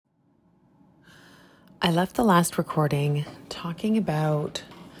I left the last recording talking about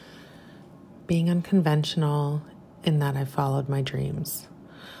being unconventional in that I followed my dreams.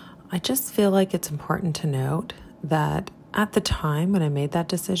 I just feel like it's important to note that at the time when I made that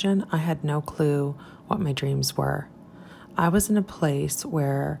decision, I had no clue what my dreams were. I was in a place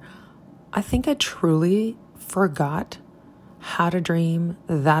where I think I truly forgot how to dream,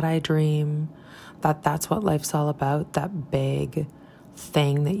 that I dream, that that's what life's all about, that big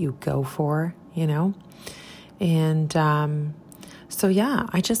thing that you go for, you know? And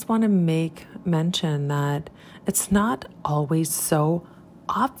I just want to make mention that it's not always so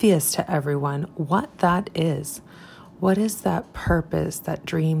obvious to everyone what that is. What is that purpose, that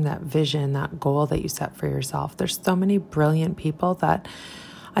dream, that vision, that goal that you set for yourself? There's so many brilliant people that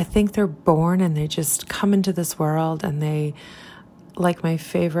I think they're born and they just come into this world and they, like my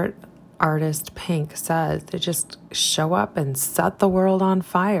favorite artist Pink says, they just show up and set the world on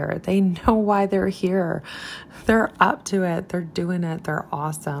fire. They know why they're here. They're up to it. They're doing it. They're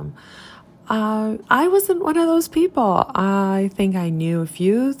awesome. I wasn't one of those people. I think I knew a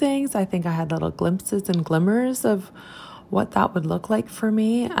few things. I think I had little glimpses and glimmers of what that would look like for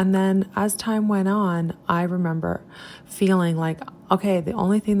me. And then as time went on, I remember feeling like, okay, the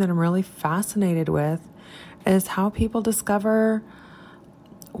only thing that I'm really fascinated with is how people discover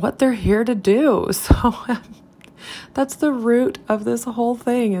what they're here to do. So that's the root of this whole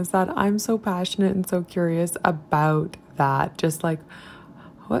thing, is that I'm so passionate and so curious about that. Just like,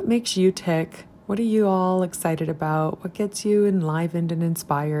 what makes you tick? What are you all excited about? What gets you enlivened and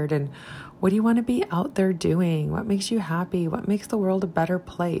inspired? And what do you want to be out there doing? What makes you happy? What makes the world a better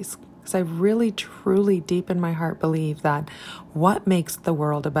place? Because I really, truly, deep in my heart believe that what makes the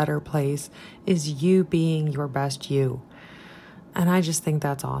world a better place is you being your best you. And I just think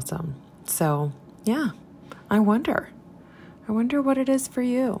that's awesome. So, yeah, I wonder what it is for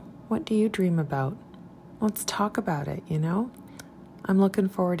you. What do you dream about? Let's talk about it, you know? I'm looking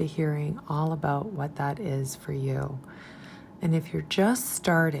forward to hearing all about what that is for you. And if you're just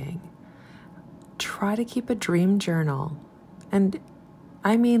starting, try to keep a dream journal. And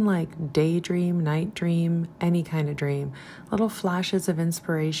I mean like daydream, night dream, any kind of dream. Little flashes of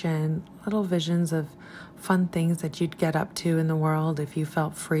inspiration, little visions of fun things that you'd get up to in the world if you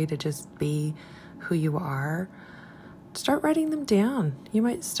felt free to just be who you are. Start writing them down. You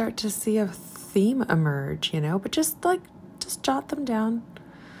might start to see a theme emerge, you know, but just jot them down.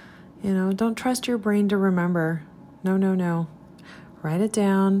 You know, don't trust your brain to remember. No. Write it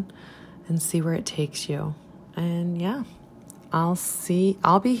down and see where it takes you. And yeah, I'll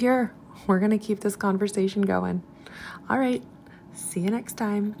be here. We're going to keep this conversation going. All right. See you next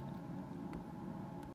time.